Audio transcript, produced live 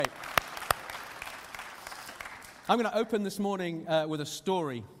I'm going to open this morning with a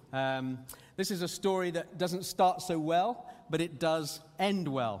story. This is a story that doesn't start so well, but it does end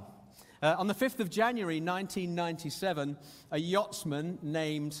well. On the 5th of January 1997, a yachtsman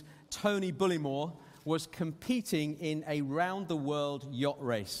named Tony Bullimore was competing in a round-the-world yacht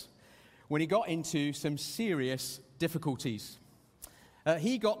race when he got into some serious difficulties.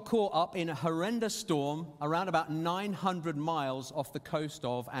 He got caught up in a horrendous storm around about 900 miles off the coast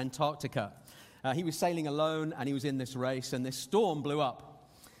of Antarctica. He was sailing alone, and he was in this race, and this storm blew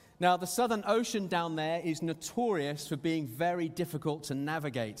up. Now, the Southern Ocean down there is notorious for being very difficult to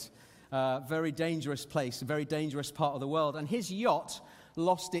navigate. Very dangerous place, a very dangerous part of the world. And his yacht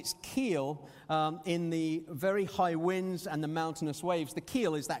lost its keel in the very high winds and the mountainous waves. The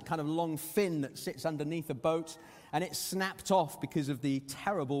keel is that kind of long fin that sits underneath a boat, and it snapped off because of the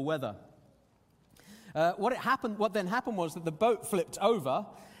terrible weather. What then happened was that the boat flipped over,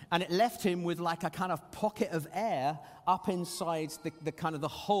 and it left him with like a kind of pocket of air up inside the kind of the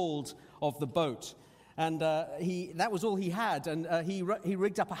hold of the boat. And that was all he had. And he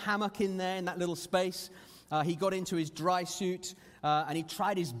rigged up a hammock in there in that little space. He got into his dry suit, and he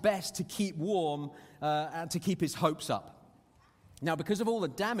tried his best to keep warm and to keep his hopes up. Now, because of all the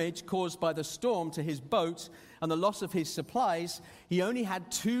damage caused by the storm to his boat and the loss of his supplies, he only had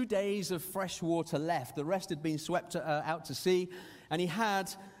 2 days of fresh water left. The rest had been swept out to sea, and he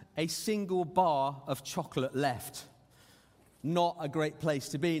had a single bar of chocolate left. Not a great place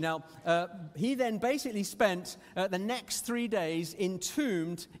to be. Now, he then basically spent the next 3 days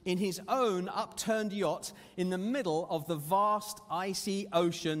entombed in his own upturned yacht in the middle of the vast icy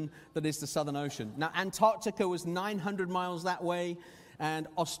ocean that is the Southern Ocean. Now, Antarctica was 900 miles that way, and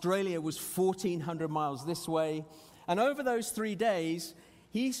Australia was 1,400 miles this way. And over those 3 days,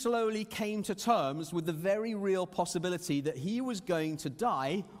 he slowly came to terms with the very real possibility that he was going to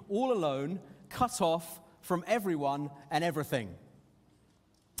die all alone, cut off from everyone and everything.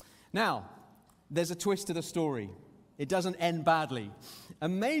 Now, there's a twist to the story. It doesn't end badly.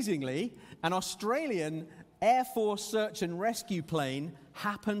 Amazingly, an Australian Air Force search and rescue plane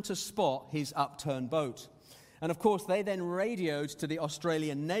happened to spot his upturned boat. And of course, they then radioed to the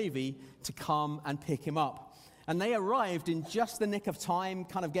Australian Navy to come and pick him up. And they arrived in just the nick of time,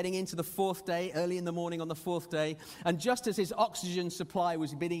 kind of getting into the fourth day, early in the morning on the fourth day. And just as his oxygen supply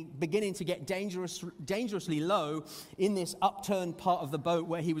was beginning to get dangerously low in this upturned part of the boat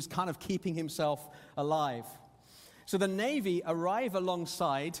where he was kind of keeping himself alive. So the Navy arrive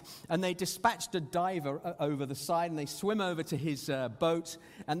alongside, and they dispatched a diver over the side, and they swim over to his boat.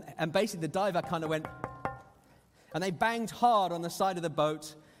 And basically the diver kind of went, and they banged hard on the side of the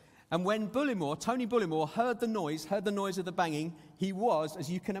boat. And when Tony Bullimore heard the noise of the banging, he was,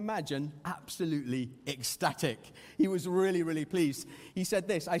 as you can imagine, absolutely ecstatic. He was really, really pleased. He said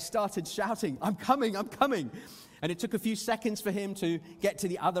this, "I started shouting, 'I'm coming, I'm coming.'" And it took a few seconds for him to get to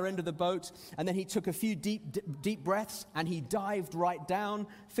the other end of the boat. And then he took a few deep breaths, and he dived right down.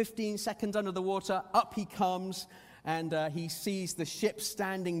 15 seconds under the water, up he comes. And he sees the ship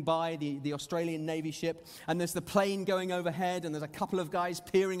standing by, the Australian Navy ship. And there's the plane going overhead, and there's a couple of guys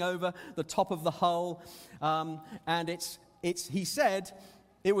peering over the top of the hull. And he said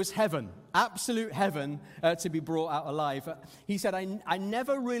it was heaven, absolute heaven, to be brought out alive. He said, I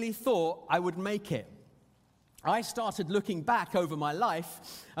never really thought I would make it. I started looking back over my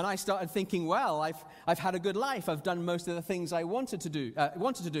life, and I started thinking, well, I've had a good life. I've done most of the things I wanted to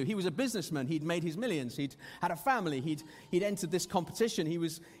do. He was a businessman. He'd made his millions. He'd had a family. He'd entered this competition. He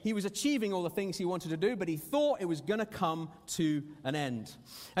was achieving all the things he wanted to do, but he thought it was going to come to an end.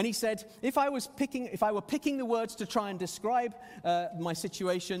 And he said, if I were picking the words to try and describe my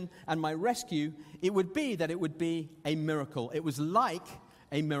situation and my rescue, it would be a miracle. It was like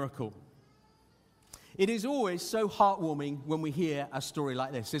a miracle. It is always so heartwarming when we hear a story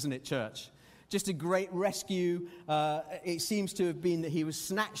like this, isn't it, church? Just a great rescue. It seems to have been that he was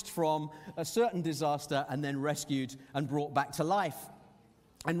snatched from a certain disaster and then rescued and brought back to life.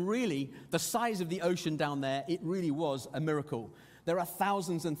 And really, the size of the ocean down there, it really was a miracle. There are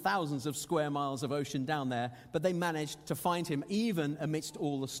thousands and thousands of square miles of ocean down there, but they managed to find him even amidst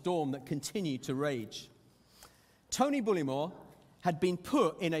all the storm that continued to rage. Tony Bullimore had been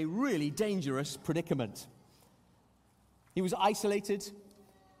put in a really dangerous predicament. He was isolated,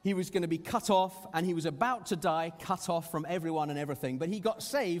 he was going to be cut off, and he was about to die, cut off from everyone and everything. But he got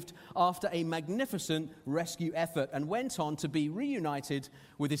saved after a magnificent rescue effort and went on to be reunited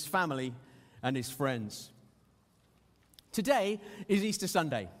with his family and his friends. Today is Easter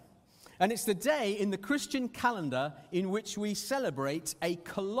Sunday, and it's the day in the Christian calendar in which we celebrate a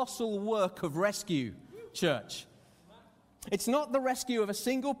colossal work of rescue, church. It's not the rescue of a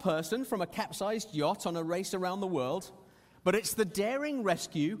single person from a capsized yacht on a race around the world, but it's the daring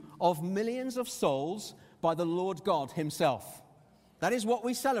rescue of millions of souls by the Lord God himself. That is what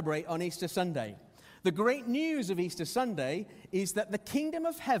we celebrate on Easter Sunday. The great news of Easter Sunday is that the kingdom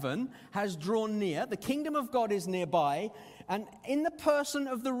of heaven has drawn near, the kingdom of God is nearby, and in the person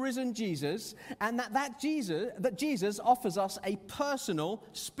of the risen Jesus, and that Jesus offers us a personal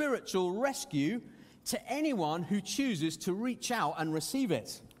spiritual rescue to anyone who chooses to reach out and receive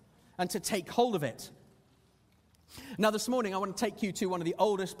it and to take hold of it. Now, this morning, I want to take you to one of the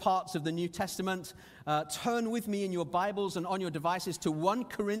oldest parts of the New Testament. Turn with me in your Bibles and on your devices to 1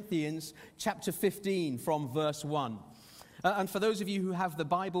 Corinthians chapter 15 from verse 1. And for those of you who have the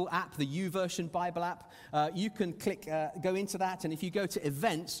Bible app, the YouVersion Bible app, you can go into that. And if you go to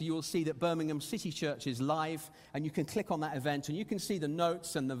events, you will see that Birmingham City Church is live. And you can click on that event and you can see the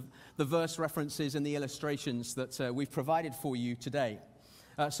notes and the verse references and the illustrations that we've provided for you today.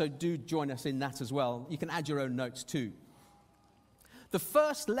 So do join us in that as well. You can add your own notes too. The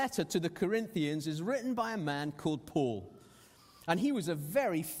first letter to the Corinthians is written by a man called Paul. And he was a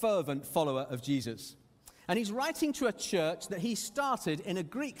very fervent follower of Jesus. And he's writing to a church that he started in a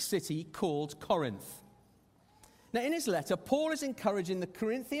Greek city called Corinth. Now, in his letter, Paul is encouraging the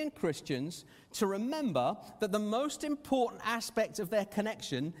Corinthian Christians to remember that the most important aspect of their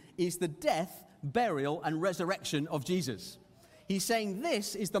connection is the death, burial, and resurrection of Jesus. He's saying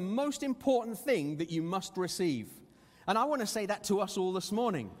this is the most important thing that you must receive. And I want to say that to us all this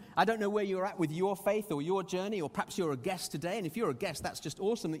morning. I don't know where you're at with your faith or your journey, or perhaps you're a guest today. And if you're a guest, that's just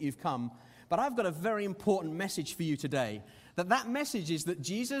awesome that you've come. But I've got a very important message for you today. That message is that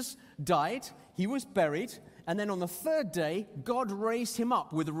Jesus died, he was buried, and then on the third day, God raised him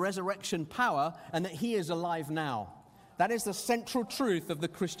up with resurrection power, and that he is alive now. That is the central truth of the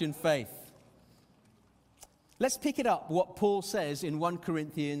Christian faith. Let's pick it up what Paul says in 1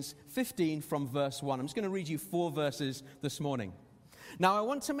 Corinthians 15 from verse 1. I'm just going to read you 4 verses this morning. Now, I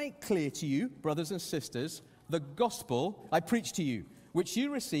want to make clear to you, brothers and sisters, the gospel I preached to you, which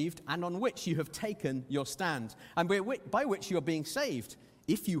you received and on which you have taken your stand, and by which you are being saved,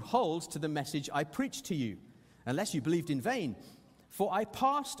 if you hold to the message I preached to you, unless you believed in vain. For I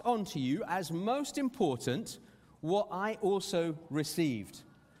passed on to you as most important what I also received,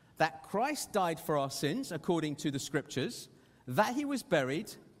 that Christ died for our sins according to the Scriptures, that he was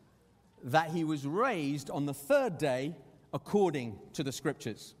buried, that he was raised on the third day according to the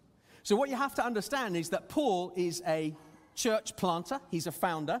Scriptures. So what you have to understand is that Paul is a church planter, he's a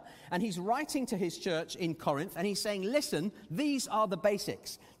founder, and he's writing to his church in Corinth, and he's saying, listen, these are the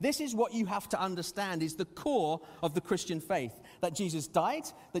basics. This is what you have to understand is the core of the Christian faith, that Jesus died,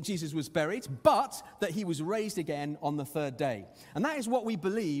 that Jesus was buried, but that he was raised again on the third day. And that is what we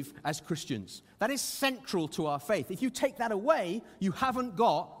believe as Christians. That is central to our faith. If you take that away, you haven't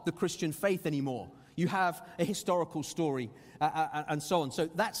got the Christian faith anymore. You have a historical story and so on. So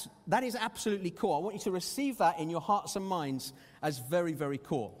that is absolutely core. I want you to receive that in your hearts and minds as very, very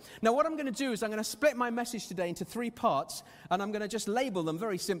core. Now, what I'm going to do is I'm going to split my message today into 3 parts, and I'm going to just label them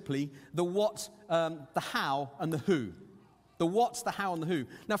very simply the what, the how, and the who. The what, the how, and the who.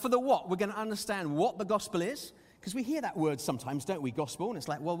 Now, for the what, we're going to understand what the gospel is, because we hear that word sometimes, don't we, gospel? And it's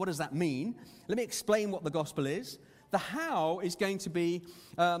like, well, what does that mean? Let me explain what the gospel is. The how is going to be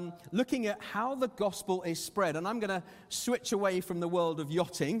looking at how the gospel is spread. And I'm going to switch away from the world of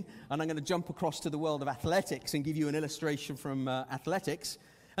yachting, and I'm going to jump across to the world of athletics and give you an illustration from athletics.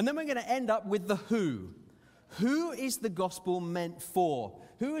 And then we're going to end up with the who. Who is the gospel meant for?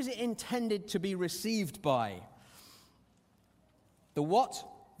 Who is it intended to be received by? The what,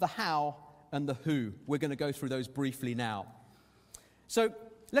 the how, and the who. We're going to go through those briefly now. So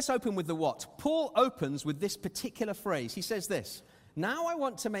let's open with the what. Paul opens with this particular phrase. He says this, now I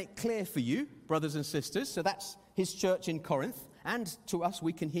want to make clear for you, brothers and sisters, so that's his church in Corinth, and to us,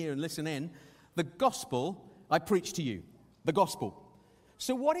 we can hear and listen in, the gospel I preach to you, the gospel.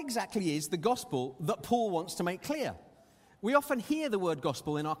 So what exactly is the gospel that Paul wants to make clear? We often hear the word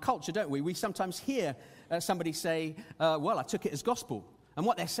gospel in our culture, don't we? We sometimes hear somebody say, well, I took it as gospel. And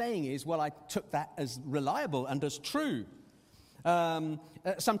what they're saying is, well, I took that as reliable and as true.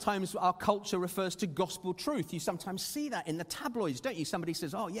 Sometimes our culture refers to gospel truth. You sometimes see that in the tabloids, don't you? Somebody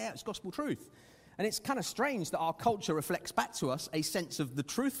says, oh, yeah, it's gospel truth. And it's kind of strange that our culture reflects back to us a sense of the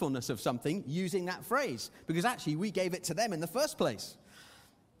truthfulness of something using that phrase, because actually we gave it to them in the first place.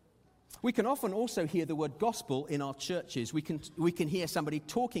 We can often also hear the word gospel in our churches. We can hear somebody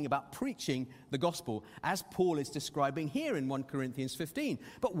talking about preaching the gospel, as Paul is describing here in 1 Corinthians 15.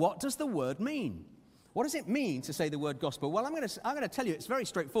 But what does the word mean? What does it mean to say the word gospel? Well, I'm going to tell you it's very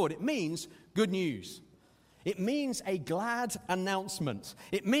straightforward. It means good news. It means a glad announcement.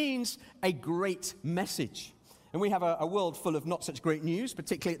 It means a great message. And we have a world full of not such great news,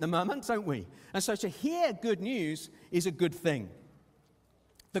 particularly at the moment, don't we? And so to hear good news is a good thing.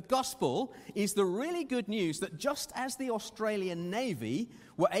 The gospel is the really good news that just as the Australian Navy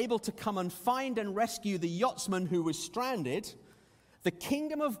were able to come and find and rescue the yachtsman who was stranded, the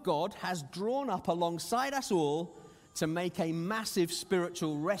kingdom of God has drawn up alongside us all to make a massive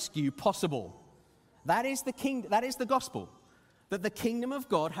spiritual rescue possible. That is the gospel, that the kingdom of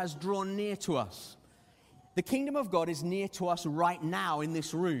God has drawn near to us. The kingdom of God is near to us right now in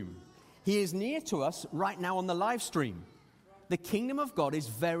this room. He is near to us right now on the live stream. The kingdom of God is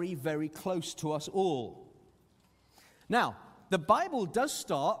very, very close to us all. Now, the Bible does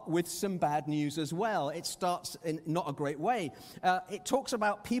start with some bad news as well. It starts in not a great way. It talks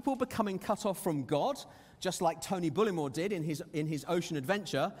about people becoming cut off from God, just like Tony Bullimore did in his ocean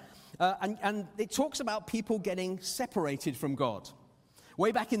adventure. And it talks about people getting separated from God.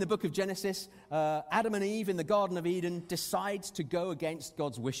 Way back in the book of Genesis, Adam and Eve in the Garden of Eden decide to go against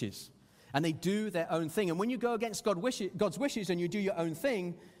God's wishes. And they do their own thing. And when you go against God's wishes and you do your own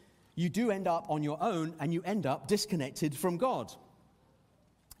thing, you do end up on your own and you end up disconnected from God.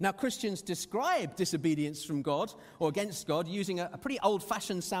 Now, Christians describe disobedience from God or against God using a pretty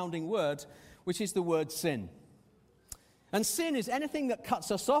old-fashioned sounding word, which is the word sin. And sin is anything that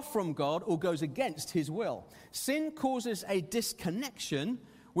cuts us off from God or goes against his will. Sin causes a disconnection,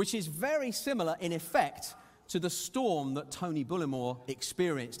 which is very similar in effect to the storm that Tony Bullimore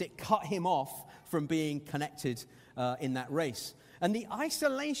experienced. It cut him off from being connected in that race. And the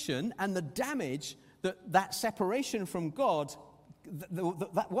isolation and the damage that separation from God,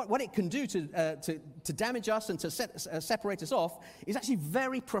 what it can do to damage us and to separate us off is actually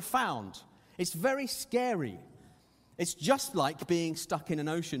very profound. It's very scary. It's just like being stuck in an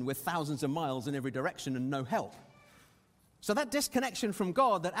ocean with thousands of miles in every direction and no help. So that disconnection from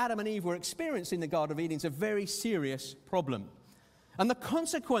God that Adam and Eve were experiencing in the Garden of Eden is a very serious problem. And the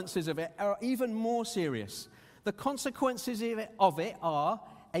consequences of it are even more serious. The consequences of it are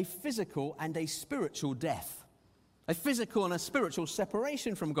a physical and a spiritual death. A physical and a spiritual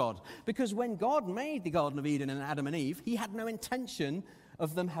separation from God. Because when God made the Garden of Eden and Adam and Eve, he had no intention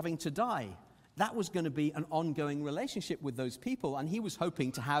of them having to die. That was going to be an ongoing relationship with those people, and he was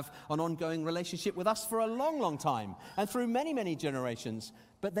hoping to have an ongoing relationship with us for a long, long time, and through many, many generations.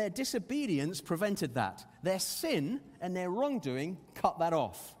 But their disobedience prevented that. Their sin and their wrongdoing cut that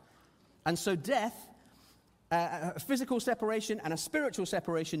off. And so death, a physical separation and a spiritual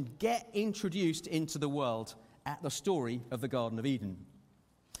separation get introduced into the world at the story of the Garden of Eden.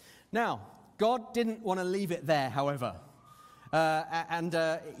 Now, God didn't want to leave it there, however.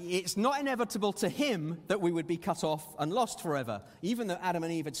 It's not inevitable to him that we would be cut off and lost forever, even though Adam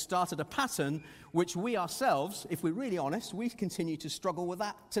and Eve had started a pattern which we ourselves, if we're really honest, we continue to struggle with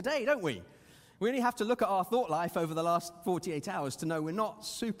that today, don't we? We only have to look at our thought life over the last 48 hours to know we're not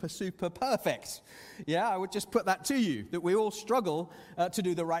super, super perfect. Yeah, I would just put that to you, that we all struggle to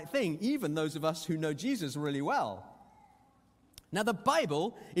do the right thing, even those of us who know Jesus really well. Now, the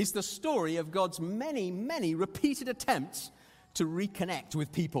Bible is the story of God's many, many repeated attempts to reconnect with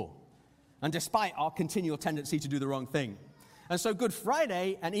people, and despite our continual tendency to do the wrong thing. And so Good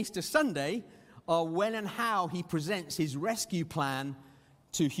Friday and Easter Sunday are when and how he presents his rescue plan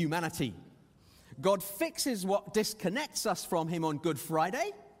to humanity. God fixes what disconnects us from him on Good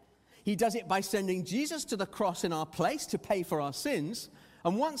Friday. He does it by sending Jesus to the cross in our place to pay for our sins.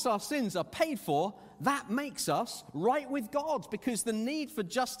 And once our sins are paid for, that makes us right with God, because the need for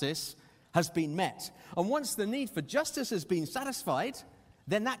justice has been met. And once the need for justice has been satisfied,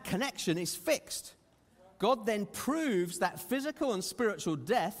 then that connection is fixed. God then proves that physical and spiritual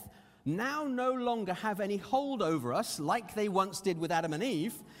death now no longer have any hold over us like they once did with Adam and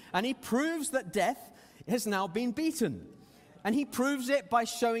Eve, and he proves that death has now been beaten. And he proves it by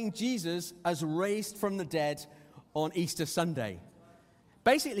showing Jesus as raised from the dead on Easter Sunday.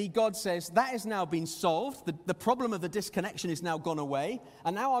 Basically, God says, that has now been solved. The problem of the disconnection is now gone away.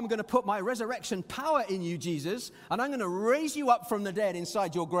 And now I'm going to put my resurrection power in you, Jesus, and I'm going to raise you up from the dead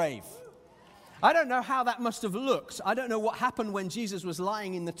inside your grave. I don't know how that must have looked. I don't know what happened when Jesus was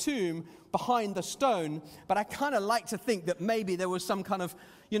lying in the tomb behind the stone, but I kind of like to think that maybe there was some kind of,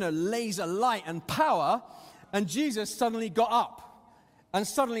 laser light and power, and Jesus suddenly got up. And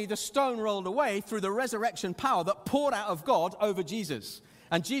suddenly the stone rolled away through the resurrection power that poured out of God over Jesus.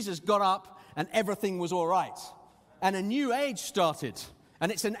 And Jesus got up and everything was all right. And a new age started. And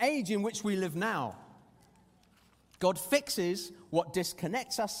it's an age in which we live now. God fixes what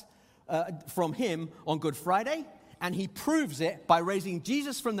disconnects us from him on Good Friday. And he proves it by raising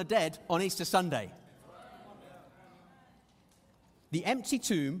Jesus from the dead on Easter Sunday. The empty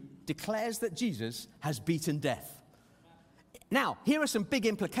tomb declares that Jesus has beaten death. Now, here are some big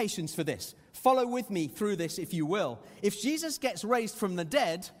implications for this. Follow with me through this if you will. If Jesus gets raised from the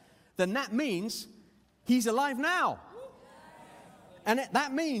dead, then that means he's alive now. And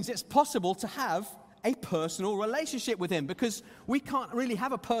that means it's possible to have a personal relationship with him, because we can't really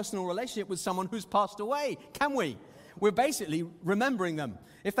have a personal relationship with someone who's passed away, can we? We're basically remembering them.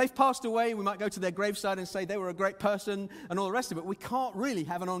 If they've passed away, we might go to their graveside and say they were a great person and all the rest of it. We can't really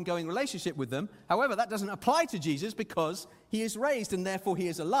have an ongoing relationship with them. However, that doesn't apply to Jesus because he is raised and therefore he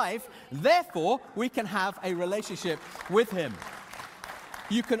is alive. Therefore, we can have a relationship with him.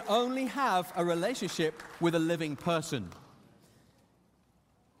 You can only have a relationship with a living person.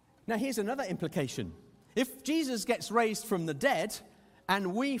 Now, here's another implication. If Jesus gets raised from the dead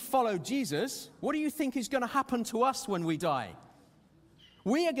and we follow Jesus, what do you think is going to happen to us when we die?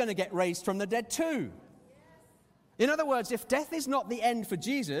 We are going to get raised from the dead too. In other words, if death is not the end for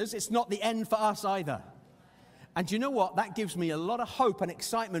Jesus, it's not the end for us either. And you know what? That gives me a lot of hope and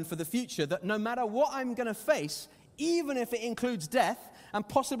excitement for the future, that no matter what I'm going to face, even if it includes death, and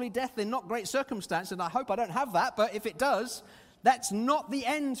possibly death in not great circumstances, and I hope I don't have that, but if it does, that's not the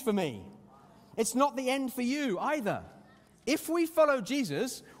end for me. It's not the end for you either. If we follow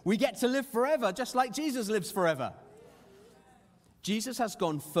Jesus, we get to live forever, just like Jesus lives forever. Jesus has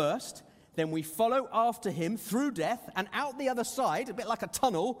gone first, then we follow after him through death and out the other side, a bit like a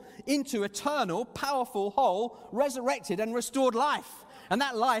tunnel, into eternal, powerful, whole, resurrected and restored life. And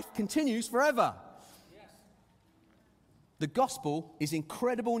that life continues forever. The gospel is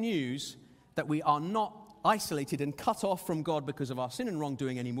incredible news that we are not isolated and cut off from God because of our sin and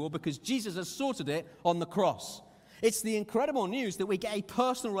wrongdoing anymore, because Jesus has sorted it on the cross. It's the incredible news that we get a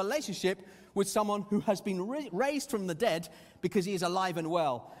personal relationship with someone who has been raised from the dead because he is alive and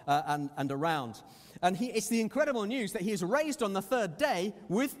well and around. And it's the incredible news that he is raised on the third day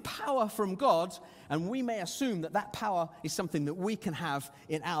with power from God, and we may assume that that power is something that we can have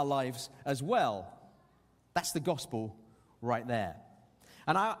in our lives as well. That's the gospel right there.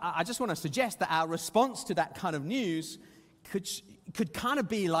 And I just want to suggest that our response to that kind of news could kind of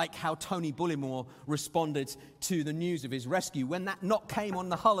be like how Tony Bullimore responded to the news of his rescue. When that knock came on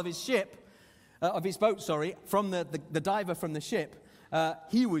the hull of his ship, of his boat, from the diver from the ship,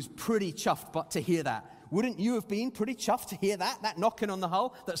 he was pretty chuffed to hear that. Wouldn't you have been pretty chuffed to hear that knocking on the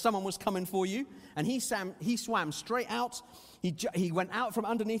hull, that someone was coming for you? And he swam straight out. He went out from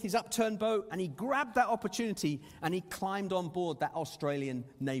underneath his upturned boat, and he grabbed that opportunity, and he climbed on board that Australian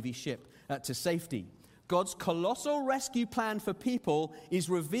Navy ship to safety. God's colossal rescue plan for people is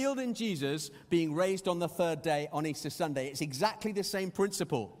revealed in Jesus being raised on the third day on Easter Sunday. It's exactly the same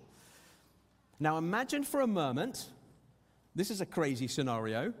principle. Now imagine for a moment, this is a crazy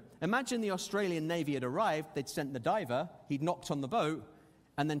scenario. Imagine the Australian Navy had arrived, they'd sent the diver, he'd knocked on the boat,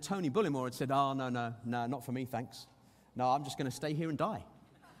 and then Tony Bullimore had said, "Oh, no, not for me, thanks. No, I'm just going to stay here and die."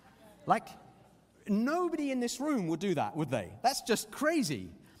 Like, nobody in this room would do that, would they? That's just crazy.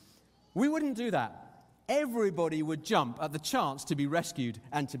 We wouldn't do that. Everybody would jump at the chance to be rescued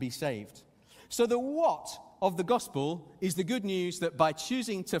and to be saved. So the what of the gospel is the good news that by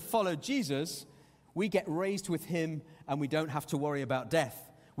choosing to follow Jesus, we get raised with him and we don't have to worry about death.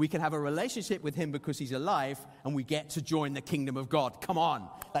 We can have a relationship with him because he's alive, and we get to join the kingdom of God. Come on,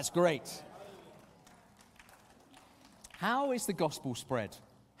 that's great. How is the gospel spread?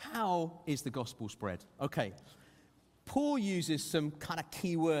 How is the gospel spread? Okay, Paul uses some kind of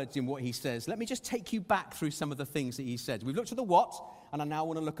key words in what he says. Let me just take you back through some of the things that he said. We've looked at the what, and I now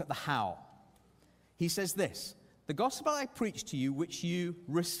want to look at the how. He says this: the gospel I preached to you, which you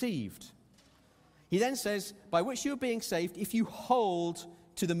received. He then says, by which you are being saved, if you hold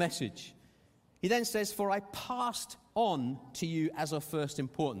to the message. He then says, for I passed on to you as of first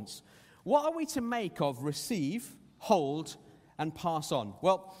importance. What are we to make of receive, hold, and pass on?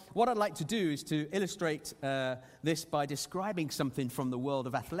 Well, what I'd like to do is to illustrate this by describing something from the world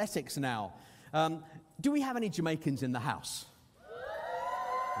of athletics now. Do we have any Jamaicans in the house?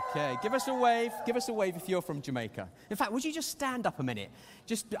 Okay, give us a wave. Give us a wave if you're from Jamaica. In fact, would you just stand up a minute?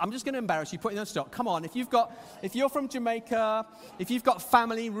 I'm just going to embarrass you, put you on the spot. Come on, if you're from Jamaica, if you've got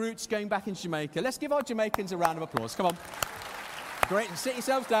family roots going back in Jamaica, let's give our Jamaicans a round of applause. Come on. Great, sit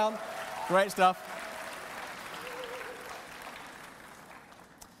yourselves down. Great stuff.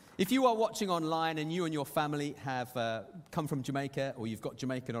 If you are watching online and you and your family have come from Jamaica, or you've got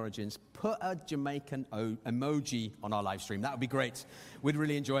Jamaican origins, put a Jamaican emoji on our live stream. That would be great. We'd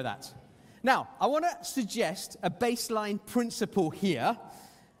really enjoy that. Now, I want to suggest a baseline principle here,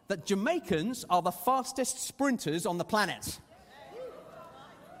 that Jamaicans are the fastest sprinters on the planet.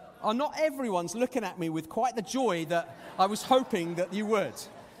 Oh, not everyone's looking at me with quite the joy that I was hoping that you would.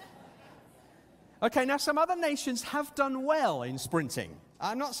 Okay, now some other nations have done well in sprinting.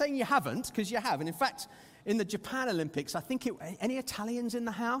 I'm not saying you haven't, because you have. And in fact, in the Japan Olympics, I think any Italians in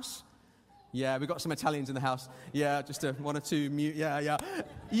the house? Yeah, we've got some Italians in the house. Yeah, just one or two mute. Yeah.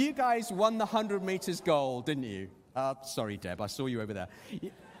 You guys won the 100 meters gold, didn't you? Sorry, Deb, I saw you over there.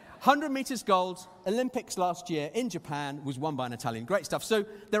 100 meters gold, Olympics last year in Japan was won by an Italian. Great stuff. So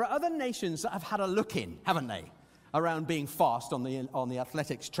there are other nations that have had a look in, haven't they, around being fast on the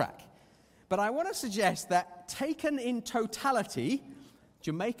athletics track. But I want to suggest that taken in totality,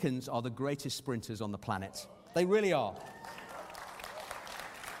 Jamaicans are the greatest sprinters on the planet. They really are.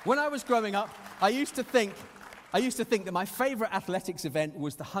 When I was growing up, I used to think that my favorite athletics event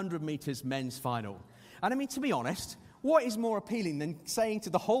was the 100 meters men's final. And I mean, to be honest, what is more appealing than saying to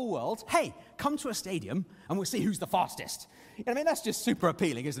the whole world, hey, come to a stadium and we'll see who's the fastest? I mean, that's just super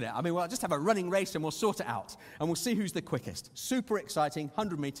appealing, isn't it? I mean, we'll just have a running race and we'll sort it out. And we'll see who's the quickest. Super exciting,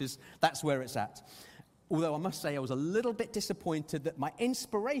 100 meters, that's where it's at. Although I must say I was a little bit disappointed that my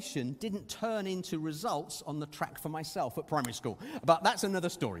inspiration didn't turn into results on the track for myself at primary school. But that's another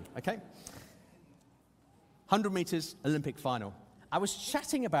story, okay? 100 meters Olympic final. I was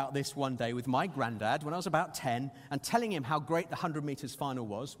chatting about this one day with my granddad when I was about 10 and telling him how great the 100 meters final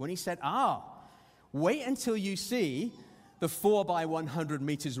was when he said, wait until you see the 4x100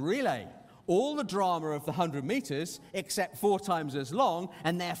 meters relay. All the drama of the 100 meters, except 4 times as long,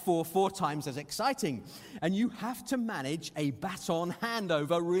 and therefore 4 times as exciting. And you have to manage a baton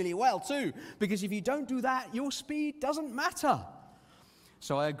handover really well too, because if you don't do that, your speed doesn't matter.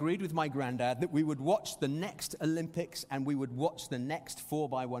 So I agreed with my granddad that we would watch the next Olympics and we would watch the next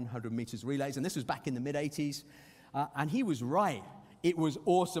 4x100 meters relays. And this was back in the mid-80s. And he was right. It was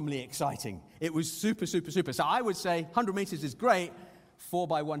awesomely exciting. It was super, super, super. So I would say 100 meters is great.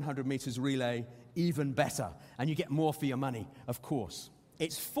 4x100 meters relay, even better. And you get more for your money, of course.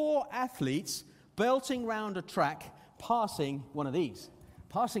 It's 4 athletes belting round a track, passing one of these,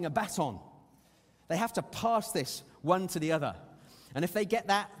 passing a baton. They have to pass this one to the other. And if they get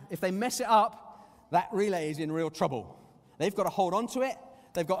that, if they mess it up, that relay is in real trouble. They've got to hold on to it,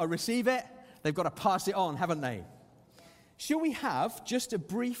 they've got to receive it, they've got to pass it on, haven't they? Shall we have just a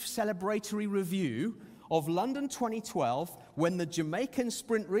brief celebratory review of London 2012 when the Jamaican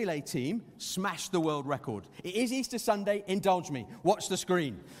sprint relay team smashed the world record? It is Easter Sunday, indulge me. Watch the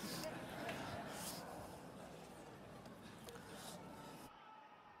screen.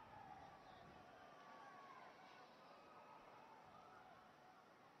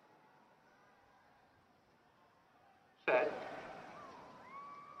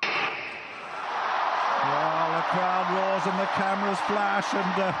 And the cameras flash,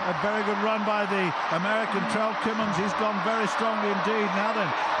 and a very good run by the American Trell Kimmons. He's gone very strongly indeed. Now then,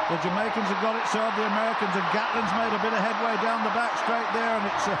 the Jamaicans have got it served, the Americans, and Gatlin's made a bit of headway down the back straight there, and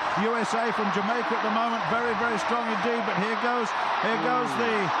it's USA from Jamaica at the moment, very, very strong indeed. But here goes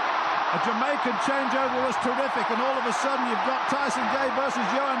the Jamaican changeover was terrific, and all of a sudden you've got Tyson Gay versus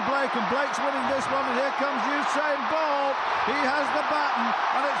Johan Blake, and Blake's winning this one, and here comes Usain Bolt. He has the baton,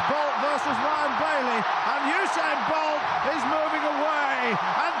 and it's Bolt versus Ryan Bailey, and Usain Bolt is moving away,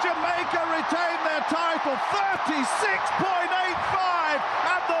 and Jamaica retain their title, 36.85,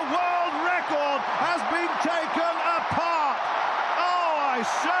 and the world record has been taken apart. Oh, I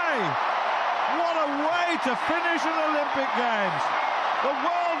say, what a way to finish an Olympic Games. The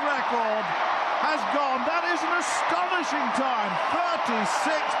world record has gone. That is an astonishing time,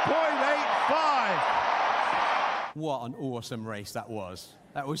 36.85. What an awesome race that was.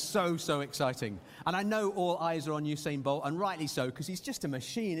 That was so, so exciting. And I know all eyes are on Usain Bolt, and rightly so, because he's just a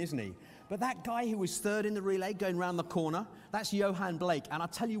machine, isn't he? But that guy who was third in the relay going round the corner, that's Johan Blake. And I'll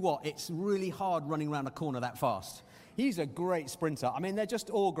tell you what, it's really hard running round a corner that fast. He's a great sprinter. I mean, they're just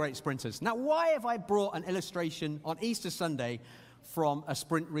all great sprinters. Now, why have I brought an illustration on Easter Sunday from a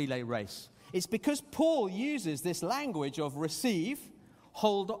sprint relay race? It's because Paul uses this language of receive,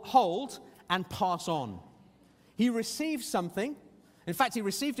 hold, and pass on. He received something. In fact, he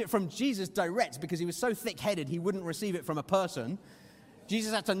received it from Jesus direct because he was so thick-headed he wouldn't receive it from a person.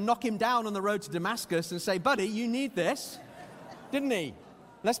 Jesus had to knock him down on the road to Damascus and say, buddy, you need this, didn't he?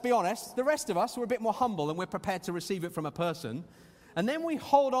 Let's be honest, the rest of us are a bit more humble and we're prepared to receive it from a person. And then we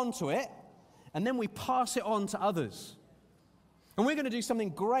hold on to it, and then we pass it on to others. And we're going to do something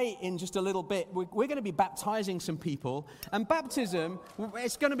great in just a little bit. We're going to be baptizing some people. And baptism,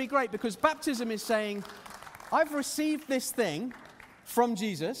 it's going to be great because baptism is saying, I've received this thing from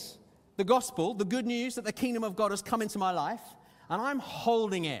Jesus, the gospel, the good news that the kingdom of God has come into my life, and I'm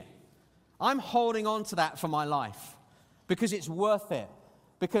holding it. I'm holding on to that for my life because it's worth it.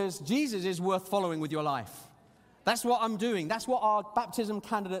 because Jesus is worth following with your life. That's what I'm doing. That's what our baptism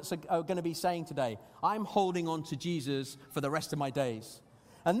candidates are going to be saying today. I'm holding on to Jesus for the rest of my days.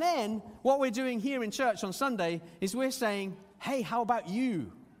 And then what we're doing here in church on Sunday is we're saying, hey, how about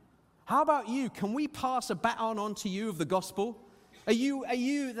you? How about you? Can we pass a baton on to you of the gospel? Are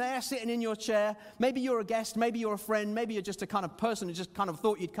you there sitting in your chair? Maybe you're a guest, maybe you're a friend, maybe you're just a kind of person who just kind of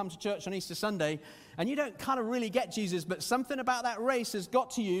thought you'd come to church on Easter Sunday, and you don't kind of really get Jesus, but something about that race has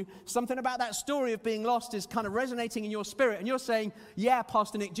got to you, something about that story of being lost is kind of resonating in your spirit, and you're saying, yeah,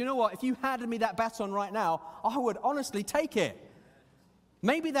 Pastor Nick, do you know what? If you handed me that baton right now, I would honestly take it.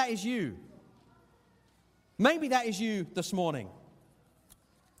 Maybe that is you. Maybe that is you this morning.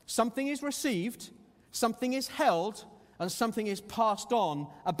 Something is received, something is held, and something is passed on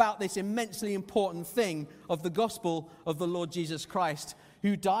about this immensely important thing of the gospel of the Lord Jesus Christ,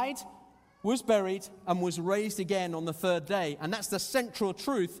 who died, was buried, and was raised again on the third day. And that's the central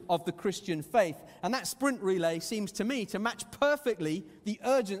truth of the Christian faith. And that sprint relay seems to me to match perfectly the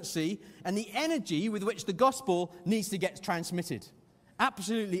urgency and the energy with which the gospel needs to get transmitted.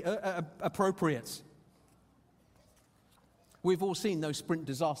 Absolutely appropriate. We've all seen those sprint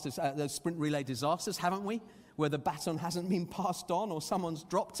relay disasters, haven't we? Where the baton hasn't been passed on, or someone's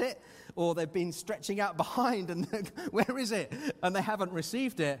dropped it, or they've been stretching out behind and where is it? And they haven't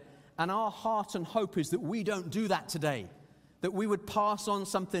received it. And our heart and hope is that we don't do that today. That we would pass on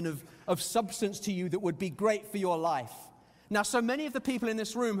something of substance to you that would be great for your life. Now, so many of the people in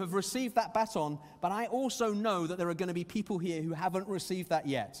this room have received that baton, but I also know that there are going to be people here who haven't received that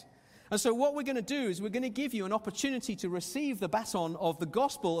yet. And so what we're going to do is we're going to give you an opportunity to receive the baton of the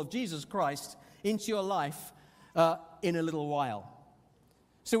gospel of Jesus Christ into your life in a little while.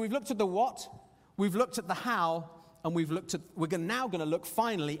 So we've looked at the what, we've looked at the how, and we're now going to look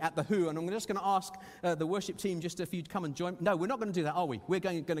finally at the who. And I'm just going to ask the worship team just if you'd come and join. No, we're not going to do that, are we? We're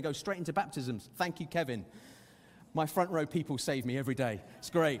going to go straight into baptisms. Thank you, Kevin. My front row people save me every day. It's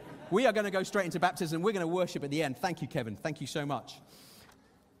great. We are going to go straight into baptism. We're going to worship at the end. Thank you, Kevin. Thank you so much.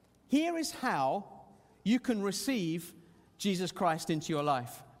 Here is how you can receive Jesus Christ into your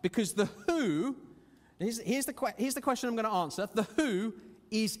life. Because the who, here's the question I'm going to answer. The who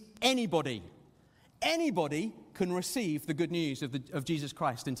is anybody. Anybody can receive the good news of Jesus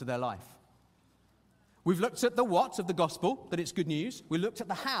Christ into their life. We've looked at the what of the gospel, that it's good news. We looked at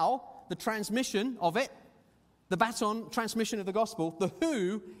the how, the transmission of it, the baton transmission of the gospel. The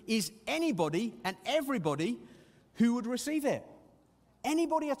who is anybody and everybody who would receive it.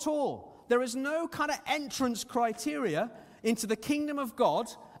 Anybody at all. There is no kind of entrance criteria into the kingdom of God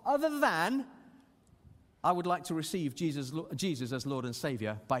other than I would like to receive Jesus as Lord and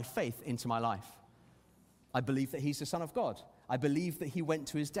Savior by faith into my life. I believe that he's the Son of God. I believe that he went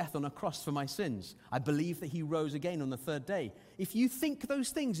to his death on a cross for my sins. I believe that he rose again on the third day. If you think those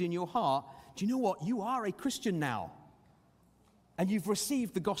things in your heart, do you know what? You are a Christian now. And you've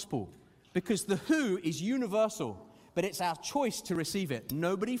received the gospel. Because the who is universal, but it's our choice to receive it.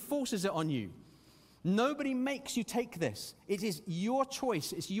 Nobody forces it on you. Nobody makes you take this. It is your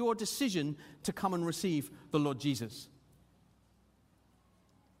choice. It's your decision to come and receive the Lord Jesus.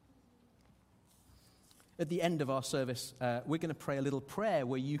 At the end of our service, we're going to pray a little prayer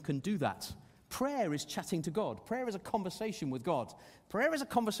where you can do that. Prayer is chatting to God. Prayer is a conversation with God. Prayer is a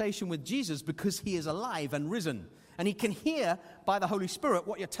conversation with Jesus because he is alive and risen. And he can hear by the Holy Spirit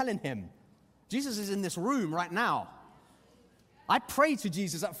what you're telling him. Jesus is in this room right now. I prayed to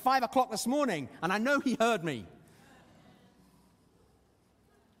Jesus at 5 o'clock this morning, and I know he heard me.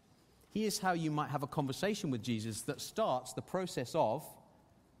 Here's how you might have a conversation with Jesus that starts the process of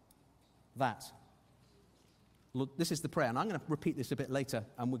that. Lord, this is the prayer, and I'm going to repeat this a bit later,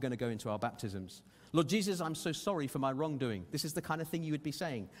 and we're going to go into our baptisms. Lord Jesus, I'm so sorry for my wrongdoing. This is the kind of thing you would be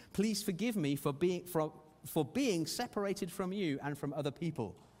saying. Please forgive me for being separated from you and from other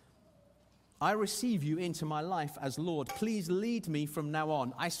people. I receive you into my life as Lord. Please lead me from now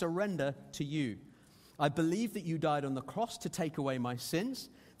on. I surrender to you. I believe that you died on the cross to take away my sins,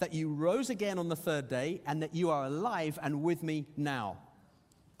 that you rose again on the third day, and that you are alive and with me now.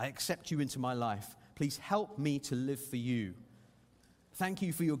 I accept you into my life. Please help me to live for you. Thank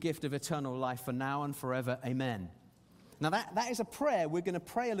you for your gift of eternal life for now and forever. Amen. Now that is a prayer we're going to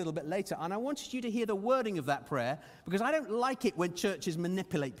pray a little bit later. And I wanted you to hear the wording of that prayer because I don't like it when churches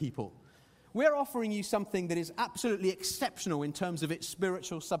manipulate people. We're offering you something that is absolutely exceptional in terms of its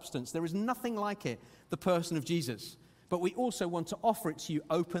spiritual substance. There is nothing like it, the person of Jesus. But we also want to offer it to you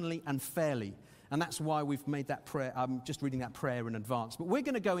openly and fairly. And that's why we've made that prayer. I'm just reading that prayer in advance. But we're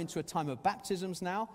going to go into a time of baptisms now.